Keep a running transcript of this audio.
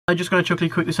I'm just going to chuckily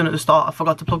quick this in at the start. I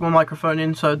forgot to plug my microphone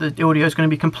in, so the audio is going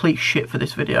to be complete shit for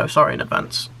this video. Sorry in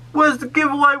advance. Where's the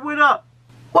giveaway winner?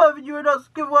 Why haven't you announced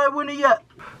the giveaway winner yet?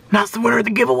 That's the winner of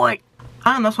the giveaway.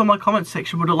 And that's what my comment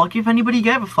section would have liked if anybody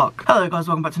gave a fuck. Hello guys,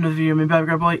 welcome back to another video. I'm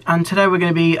Babygrowboy, and today we're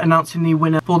going to be announcing the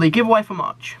winner for the giveaway for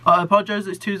March. I apologise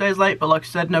it's 2 days late, but like I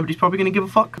said, nobody's probably going to give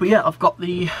a fuck. But yeah, I've got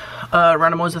the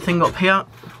randomizer thing up here.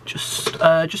 Just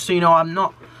so you know, I'm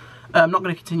not going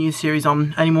to continue the series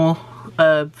on anymore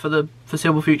for the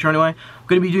foreseeable future anyway. I'm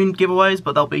going to be doing giveaways,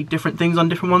 but there'll be different things on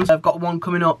different ones. I've got one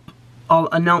coming up. I'll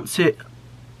announce it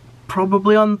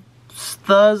probably on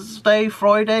Thursday,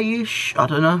 Friday-ish, I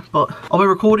don't know, but I'll be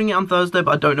recording it on Thursday,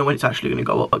 but I don't know when it's actually going to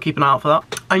go up, but keep an eye out for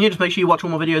that. And yeah, just make sure you watch all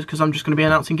my videos, because I'm just going to be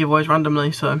announcing giveaways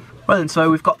randomly, so. Well then,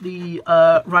 so we've got the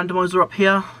randomizer up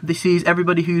here. This is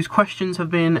everybody whose questions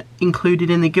have been included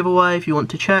in the giveaway, if you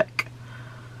want to check.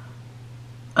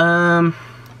 And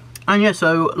yeah,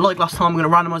 so like last time, we're going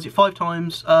to randomise it 5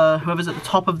 times. Whoever's at the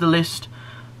top of the list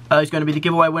is going to be the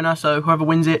giveaway winner, so whoever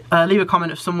wins it, leave a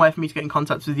comment of some way for me to get in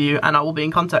contact with you, and I will be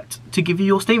in contact to give you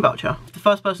your Steam voucher. If the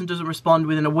first person doesn't respond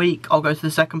within a week, I'll go to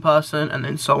the second person, and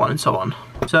then so on and so on.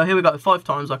 So here we go, 5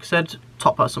 times, like I said,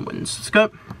 top person wins. Let's go.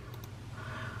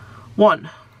 1,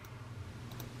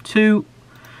 2,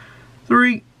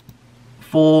 3,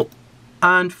 4,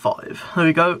 and 5. There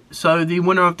we go. So the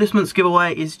winner of this month's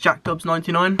giveaway is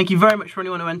JackDubs99. Thank you very much for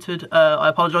anyone who entered. I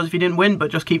apologise if you didn't win,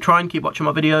 but just keep trying, keep watching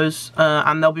my videos,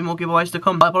 and there'll be more giveaways to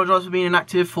come. I apologise for being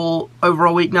inactive for over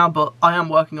a week now, but I am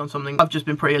working on something. I've just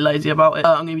been pretty lazy about it.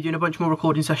 I'm going to be doing a bunch more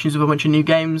recording sessions with a bunch of new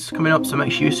games coming up, so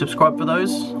make sure you subscribe for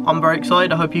those. I'm very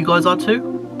excited. I hope you guys are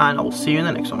too, and I will see you in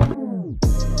the next one.